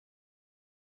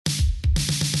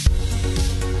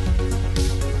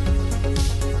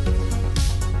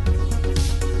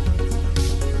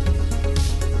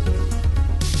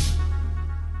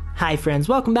Hi friends,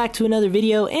 welcome back to another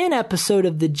video and episode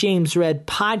of the James Red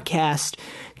Podcast.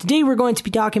 Today we're going to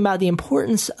be talking about the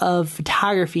importance of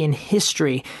photography in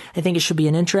history. I think it should be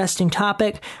an interesting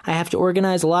topic. I have to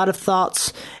organize a lot of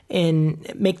thoughts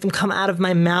and make them come out of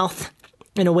my mouth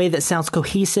in a way that sounds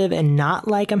cohesive and not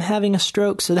like I'm having a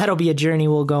stroke. So that'll be a journey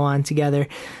we'll go on together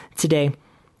today.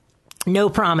 No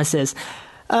promises.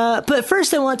 But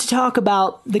first I want to talk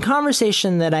about the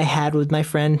conversation that I had with my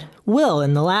friend Will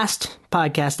in the last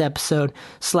podcast episode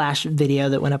 / video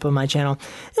that went up on my channel.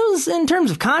 It was, in terms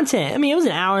of content, it was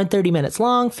an hour and 30 minutes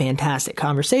long, fantastic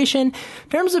conversation. In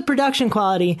terms of production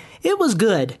quality, it was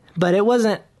good, but it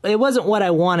wasn't what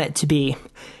I want it to be.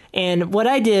 And what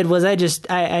I did was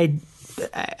I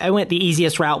went the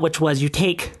easiest route, which was you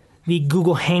take the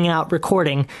Google Hangout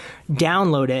recording,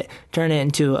 download it, turn it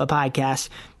into a podcast.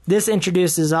 This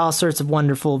introduces all sorts of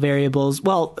wonderful variables.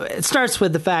 Well, it starts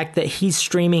with the fact that he's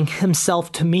streaming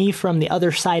himself to me from the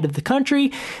other side of the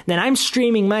country. Then I'm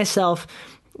streaming myself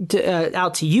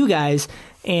out to you guys,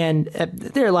 and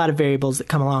there are a lot of variables that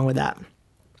come along with that.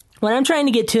 What I'm trying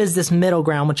to get to is this middle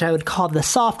ground, which I would call the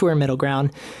software middle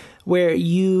ground, where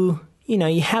you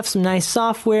have some nice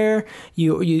software,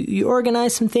 you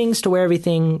organize some things to where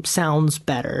everything sounds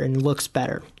better and looks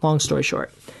better. Long story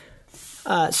short.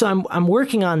 So I'm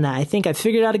working on that. I think I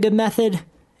figured out a good method,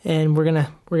 and we're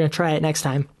gonna try it next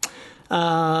time.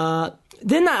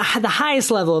 Then the highest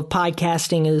level of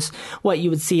podcasting is what you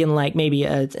would see in like maybe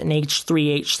an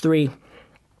H3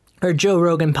 or Joe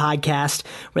Rogan podcast,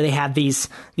 where they have these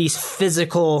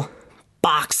physical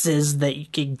boxes that you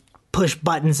can push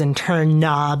buttons and turn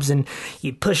knobs, and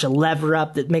you push a lever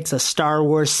up that makes a Star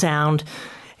Wars sound.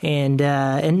 And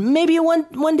maybe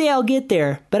one day I'll get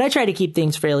there, but I try to keep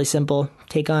things fairly simple,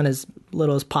 take on as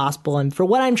little as possible. And for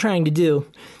what I'm trying to do,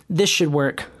 this should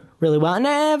work really well. And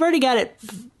I've already got it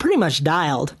pretty much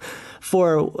dialed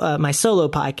for my solo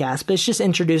podcast, but it's just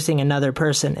introducing another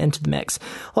person into the mix.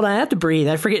 Hold on, I have to breathe.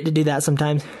 I forget to do that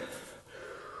sometimes.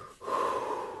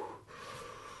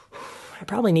 I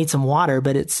probably need some water,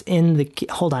 but it's in the...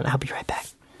 Hold on, I'll be right back.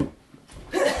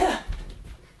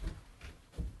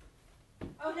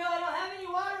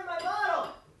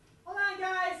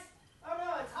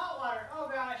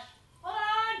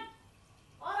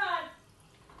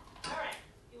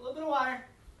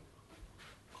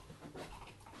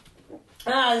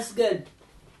 This is good.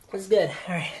 This is good.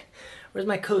 All right. Where's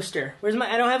my coaster? I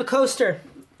don't have a coaster.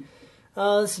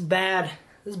 Oh, this is bad.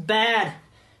 This is bad.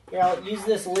 Here, I'll use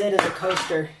this lid as a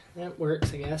coaster. That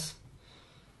works, I guess.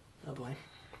 Oh, boy.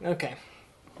 Okay.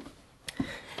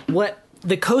 What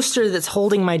the coaster that's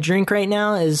holding my drink right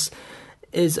now is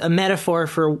a metaphor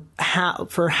for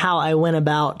how I went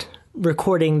about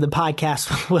recording the podcast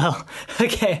with Will.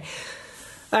 Okay.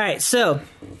 All right, so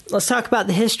let's talk about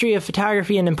the history of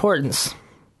photography and importance.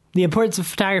 The importance of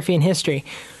photography and history.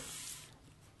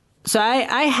 So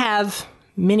I have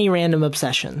many random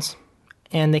obsessions,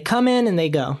 and they come in and they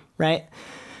go, right?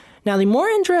 Now, the more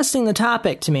interesting the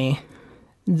topic to me,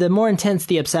 the more intense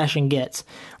the obsession gets.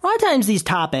 A lot of times these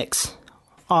topics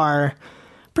are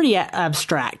pretty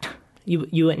abstract.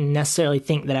 You wouldn't necessarily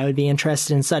think that I would be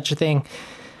interested in such a thing.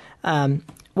 What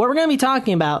we're going to be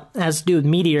talking about has to do with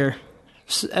Meteor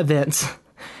events,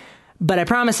 but I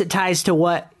promise it ties to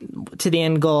the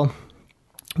end goal.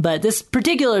 But this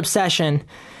particular obsession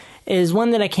is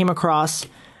one that I came across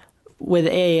with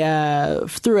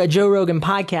through a Joe Rogan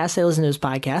podcast. I listen to his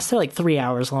podcast. They're like 3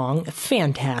 hours long.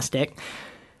 Fantastic.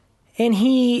 And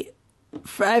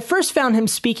I first found him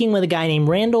speaking with a guy named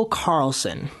Randall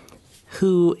Carlson,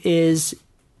 his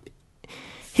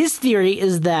theory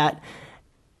is that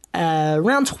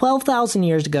around 12,000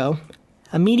 years ago,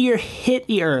 a meteor hit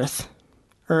the Earth,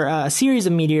 or a series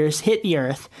of meteors hit the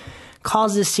Earth,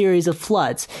 caused a series of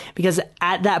floods. Because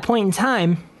at that point in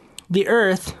time, the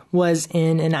Earth was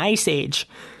in an ice age.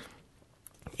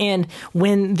 And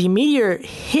when the meteor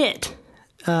hit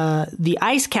the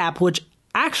ice cap, which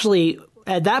actually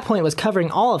at that point was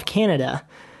covering all of Canada,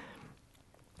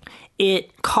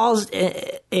 it caused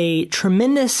a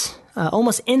tremendous,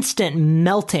 almost instant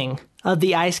melting of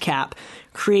the ice cap,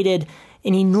 created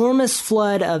an enormous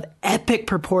flood of epic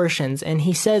proportions. And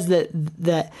he says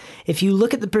that if you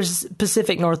look at the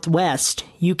Pacific Northwest,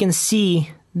 you can see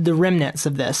the remnants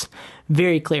of this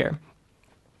very clear.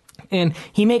 And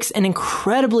he makes an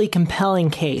incredibly compelling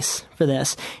case for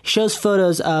this. He shows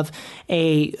photos of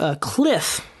a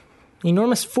cliff, an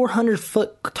enormous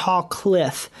 400-foot tall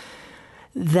cliff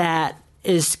that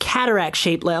is cataract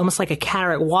shaped, almost like a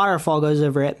cataract waterfall goes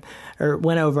over it, or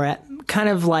went over it, kind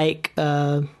of like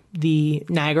the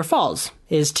Niagara Falls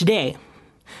is today.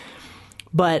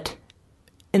 But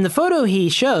in the photo he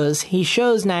shows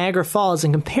Niagara Falls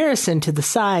in comparison to the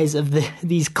size of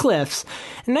these cliffs.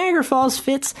 And Niagara Falls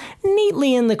fits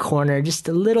neatly in the corner, just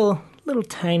a little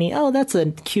tiny. Oh, that's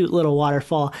a cute little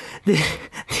waterfall.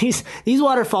 These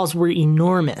waterfalls were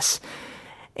enormous.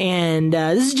 And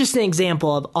this is just an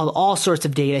example of all sorts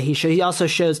of data he shows. He also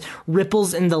shows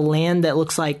ripples in the land that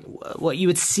looks like what you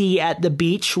would see at the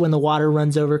beach when the water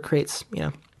runs over, creates,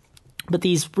 But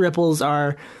these ripples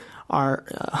are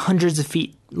hundreds of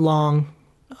feet long,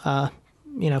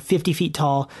 50 feet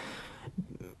tall,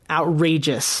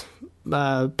 outrageous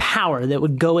power that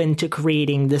would go into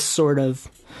creating this sort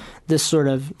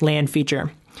of land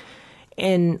feature.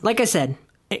 And like I said,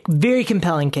 a very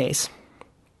compelling case.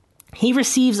 He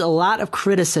receives a lot of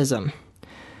criticism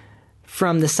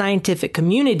from the scientific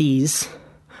communities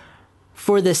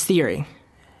for this theory.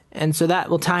 And so that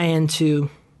will tie into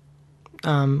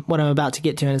what I'm about to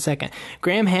get to in a second.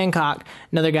 Graham Hancock,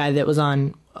 another guy that was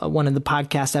on one of the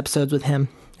podcast episodes with him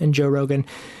and Joe Rogan,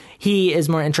 he is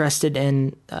more interested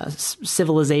in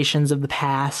civilizations of the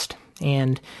past,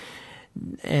 and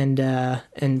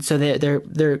so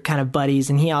they're kind of buddies.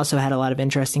 And he also had a lot of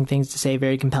interesting things to say,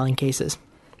 very compelling cases.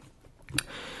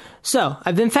 So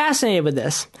I've been fascinated with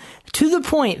this to the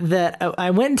point that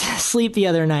I went to sleep the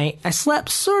other night. I slept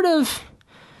sort of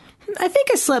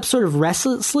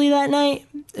restlessly that night.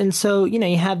 And so,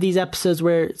 you have these episodes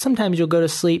where sometimes you'll go to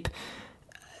sleep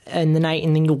in the night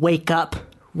and then you'll wake up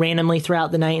randomly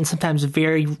throughout the night, and sometimes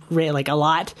like a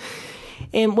lot.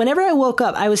 And whenever I woke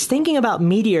up, I was thinking about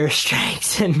meteor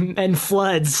strikes and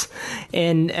floods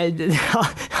and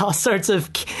all sorts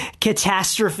of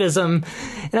catastrophism.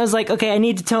 And I was like, okay, I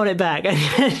need to tone it back.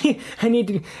 I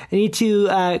need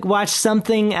to watch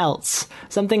something else,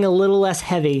 something a little less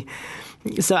heavy.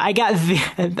 So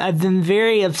I've been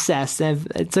very obsessed.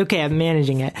 It's okay, I'm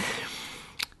managing it.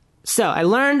 So I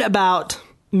learned about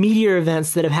meteor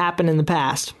events that have happened in the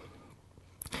past.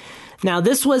 Now,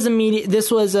 this was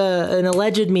an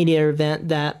alleged meteor event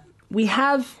that we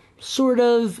have sort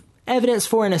of evidence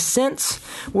for, in a sense,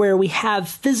 where we have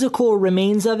physical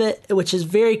remains of it, which is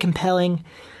very compelling.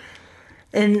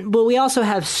 But we also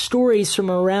have stories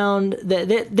from around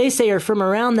that they say are from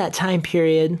around that time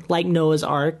period, like Noah's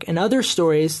Ark, and other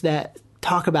stories that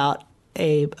talk about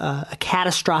a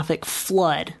catastrophic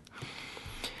flood.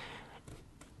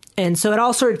 And so it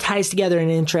all sort of ties together in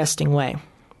an interesting way.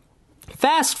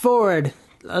 Fast forward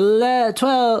a lot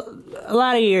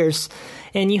of years,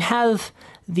 and you have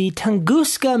the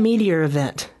Tunguska meteor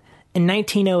event in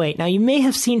 1908. Now, you may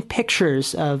have seen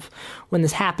pictures of when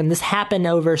this happened. This happened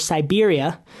over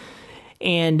Siberia,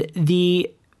 and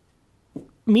the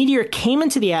meteor came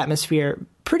into the atmosphere,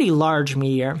 pretty large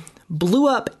meteor, blew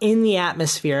up in the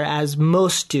atmosphere, as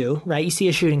most do, right? You see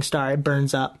a shooting star, it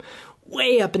burns up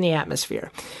way up in the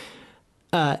atmosphere.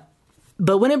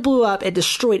 But when it blew up, it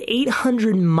destroyed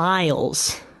 800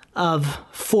 miles of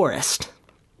forest.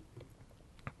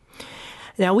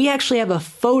 Now, we actually have a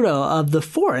photo of the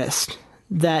forest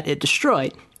that it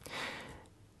destroyed.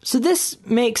 So this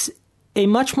makes a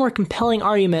much more compelling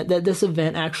argument that this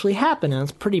event actually happened. And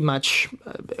it's pretty much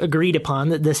agreed upon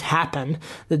that this happened,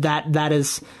 that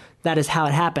is how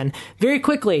it happened. Very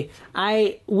quickly,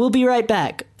 I will be right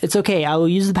back. It's okay. I will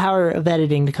use the power of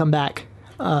editing to come back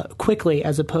quickly,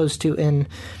 as opposed to in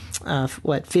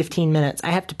 15 minutes.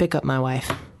 I have to pick up my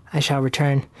wife. I shall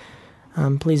return.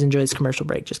 Please enjoy this commercial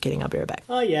break. Just kidding. I'll be right back.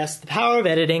 Oh yes, the power of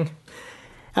editing.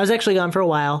 I was actually gone for a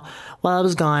while. While I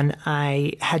was gone,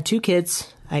 I had 2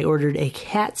 kids. I ordered a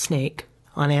cat snake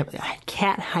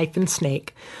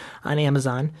cat-snake on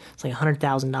Amazon. It's like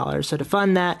 $100,000. So to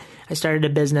fund that, I started a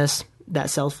business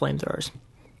that sells flamethrowers.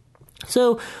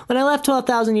 So when I left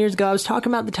 12,000 years ago, I was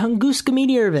talking about the Tunguska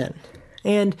meteor event.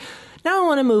 And now I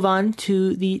want to move on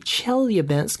to the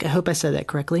Chelyabinsk, I hope I said that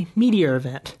correctly, meteor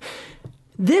event.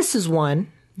 This is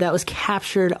one that was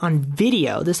captured on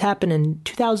video. This happened in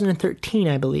 2013,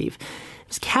 I believe. It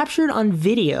was captured on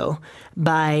video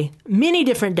by many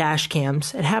different dash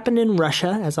cams. It happened in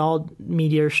Russia, as all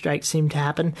meteor strikes seem to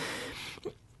happen.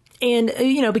 And,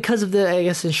 because of the,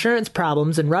 insurance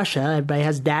problems in Russia, everybody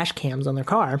has dash cams on their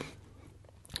car.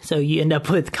 So you end up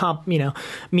with,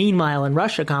 meanwhile in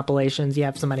Russia compilations, you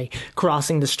have somebody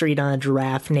crossing the street on a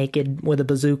giraffe naked with a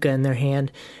bazooka in their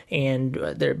hand, and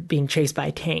they're being chased by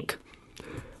a tank.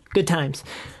 Good times.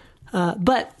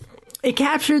 But it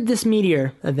captured this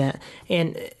meteor event,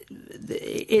 and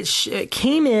it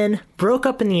came in, broke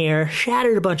up in the air,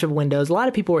 shattered a bunch of windows. A lot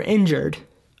of people were injured,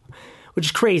 which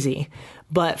is crazy.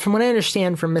 But from what I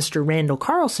understand from Mr. Randall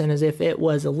Carlson, is if it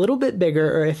was a little bit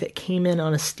bigger, or if it came in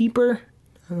on a steeper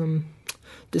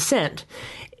descent,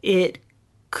 it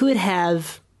could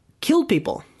have killed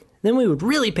people. Then we would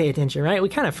really pay attention, right? We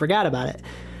kind of forgot about it.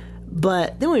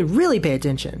 But then we really pay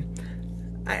attention.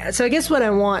 So I guess what I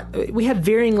want, we have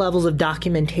varying levels of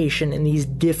documentation in these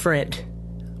different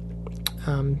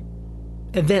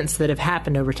events that have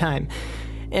happened over time.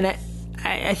 And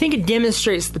I think it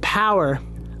demonstrates the power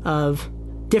of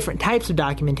different types of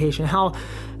documentation, how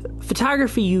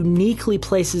photography uniquely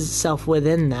places itself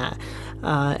within that.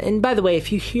 And by the way,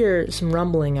 if you hear some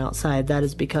rumbling outside, that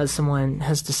is because someone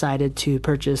has decided to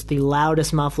purchase the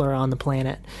loudest muffler on the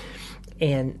planet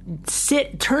and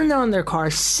turn on their car,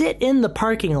 sit in the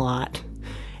parking lot,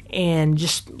 and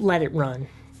just let it run.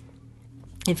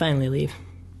 And finally leave,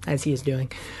 as he is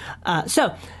doing.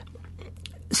 So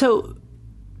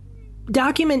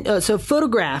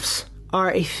photographs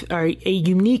are a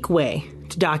unique way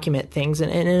to document things in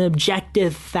an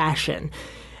objective fashion.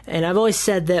 And I've always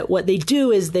said that what they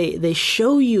do is they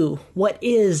show you what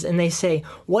is, and they say,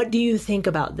 "What do you think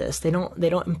about this?" They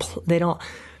don't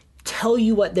tell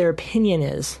you what their opinion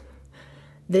is.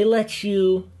 They let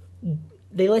you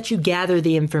gather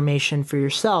the information for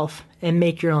yourself and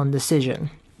make your own decision.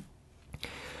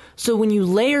 So when you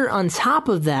layer on top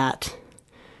of that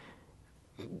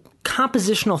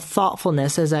compositional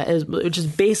thoughtfulness, which is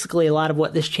basically a lot of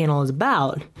what this channel is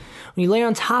about, when you layer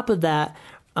on top of that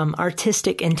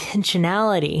artistic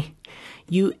intentionality,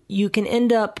 you can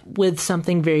end up with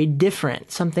something very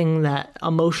different, something that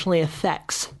emotionally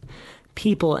affects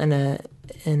people in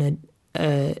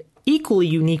a equally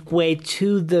unique way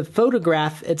to the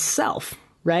photograph itself,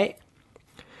 right?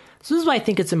 So this is why I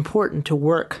think it's important to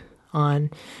work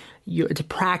on to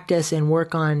practice and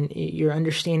work on your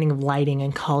understanding of lighting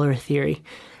and color theory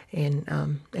and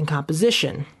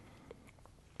composition.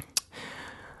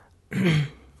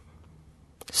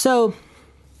 So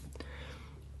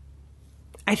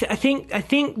I think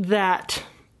that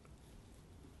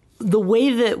the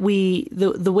way that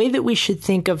we should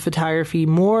think of photography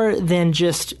more than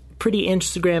just pretty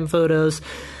Instagram photos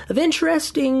of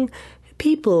interesting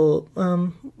people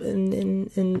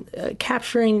and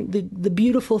capturing the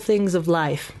beautiful things of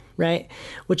life, right?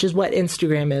 Which is what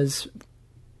Instagram is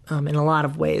in a lot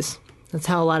of ways. That's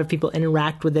how a lot of people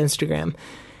interact with Instagram.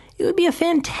 It would be a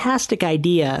fantastic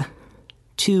idea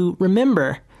to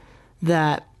remember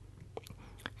that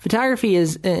photography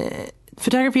is an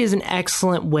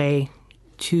excellent way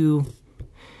to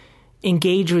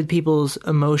engage with people's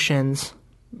emotions,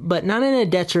 but not in a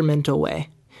detrimental way.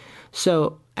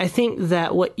 So I think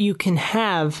that what you can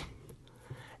have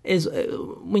is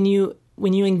when you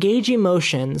engage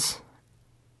emotions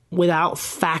without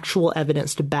factual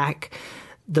evidence to back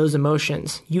those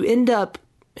emotions, you end up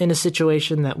in a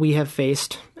situation that we have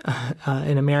faced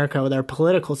in America with our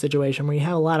political situation, where you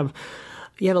have a lot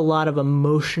of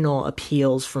emotional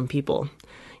appeals from people.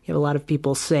 You have a lot of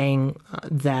people saying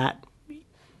that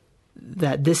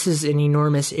this is an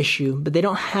enormous issue, but they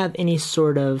don't have any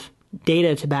sort of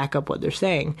data to back up what they're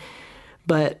saying.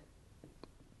 But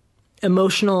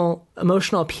emotional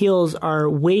appeals are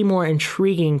way more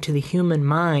intriguing to the human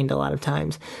mind a lot of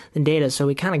times than data. So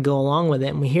we kind of go along with it,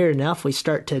 and we hear it enough, we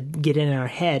start to get in our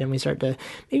head, and we start to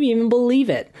maybe even believe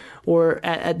it, or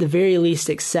at the very least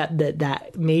accept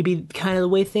that may be kind of the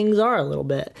way things are a little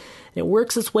bit. And it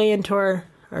works its way into our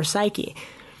psyche.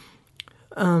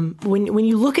 When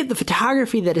you look at the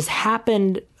photography that has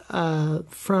happened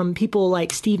from people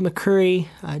like Steve McCurry,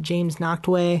 James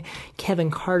Nachtwey,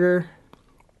 Kevin Carter,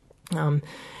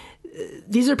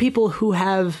 these are people who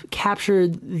have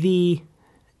captured the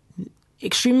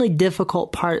extremely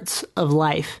difficult parts of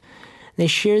life. They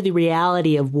share the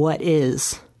reality of what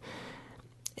is.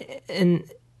 And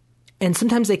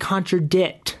sometimes they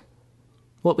contradict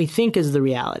what we think is the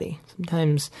reality.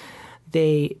 Sometimes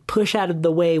they push out of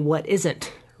the way what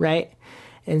isn't, right?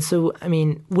 And so, I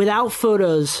mean, without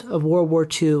photos of World War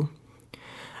II,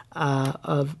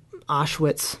 of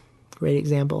Auschwitz, great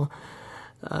example,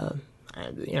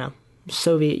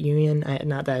 Soviet Union,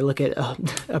 not that I look at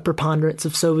a preponderance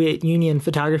of Soviet Union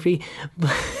photography,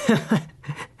 but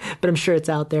I'm sure it's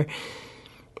out there.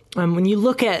 When you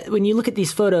look at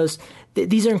these photos,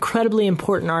 these are incredibly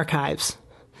important archives.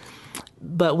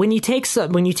 But when you take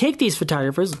these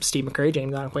photographers, Steve McCurry,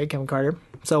 James Nachtwey, Kevin Carter,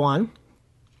 so on,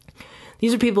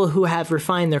 these are people who have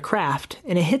refined their craft,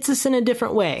 and it hits us in a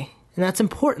different way. And that's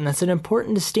important. That's an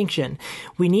important distinction.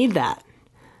 We need that.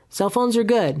 Cell phones are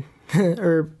good.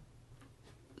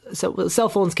 Cell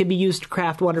phones can be used to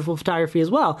craft wonderful photography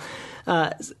as well.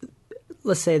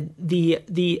 Let's say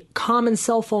the common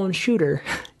cell phone shooter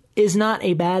is not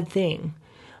a bad thing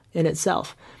in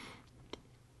itself.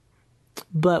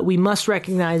 But we must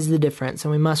recognize the difference,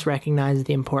 and we must recognize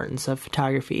the importance of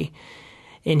photography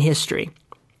in history.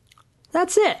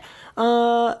 that's it.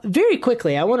 Very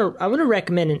quickly, I want to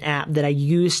recommend an app that I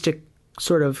use to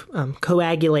sort of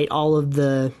coagulate all of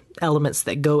the elements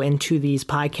that go into these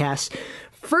podcasts.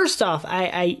 First off,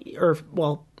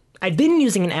 I've been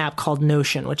using an app called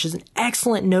Notion, which is an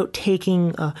excellent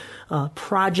note-taking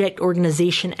project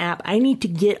organization app. I need to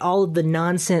get all of the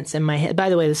nonsense in my head. By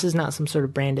the way, this is not some sort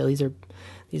of brand deal. These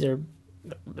are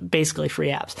basically free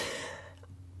apps.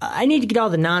 I need to get all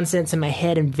the nonsense in my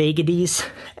head and vagaries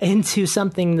into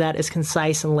something that is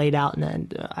concise and laid out.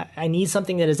 And I need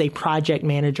something that is a project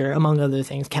manager, among other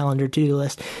things, calendar, to-do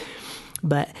list.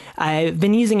 But I've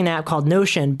been using an app called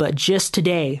Notion, but just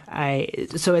today,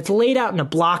 so it's laid out in a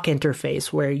block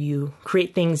interface where you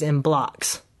create things in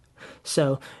blocks.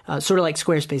 So sort of like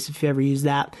Squarespace, if you ever use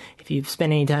that. If you've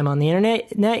spent any time on the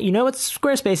internet, you know what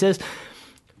Squarespace is.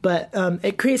 But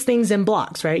it creates things in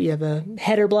blocks, right? You have a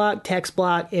header block, text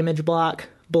block, image block,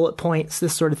 bullet points,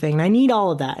 this sort of thing. And I need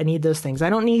all of that. I need those things.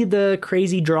 I don't need the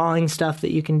crazy drawing stuff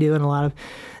that you can do in a lot of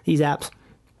these apps.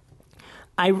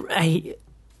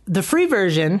 The free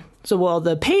version,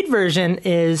 the paid version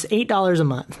is $8 a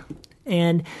month.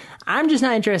 And I'm just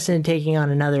not interested in taking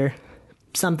on another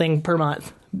something per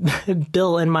month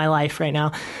bill in my life right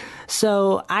now.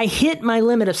 So I hit my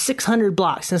limit of 600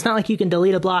 blocks. And it's not like you can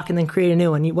delete a block and then create a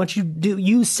new one. Once you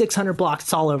use 600 blocks,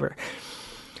 it's all over.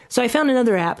 So I found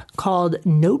another app called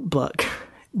Notebook.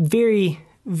 Very,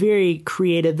 very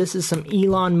creative. This is some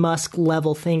Elon Musk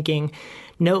level thinking.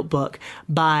 Notebook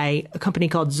by a company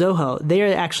called Zoho. They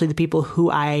are actually the people who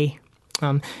I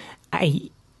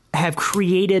have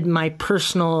created my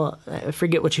personal, I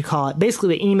forget what you call it, basically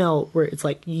the email where it's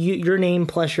like your name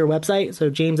plus your website. So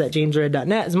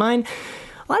james@jamesred.net is mine.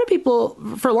 A lot of people,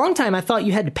 for a long time, I thought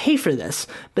you had to pay for this,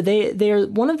 but they're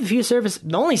one of the few the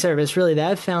only service really that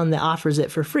I've found that offers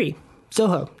it for free.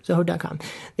 Zoho.com.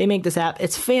 They make this app.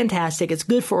 It's fantastic. It's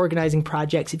good for organizing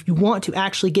projects. If you want to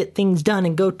actually get things done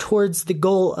and go towards the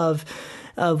goal of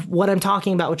what I'm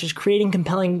talking about, which is creating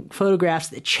compelling photographs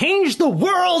that change the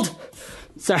world.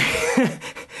 Sorry.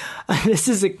 This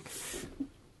is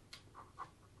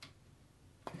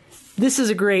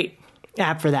a great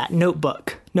app for that.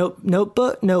 Notebook.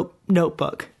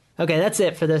 Notebook. Okay, that's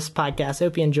it for this podcast. I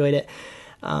hope you enjoyed it.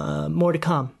 More to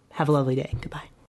come. Have a lovely day. Goodbye.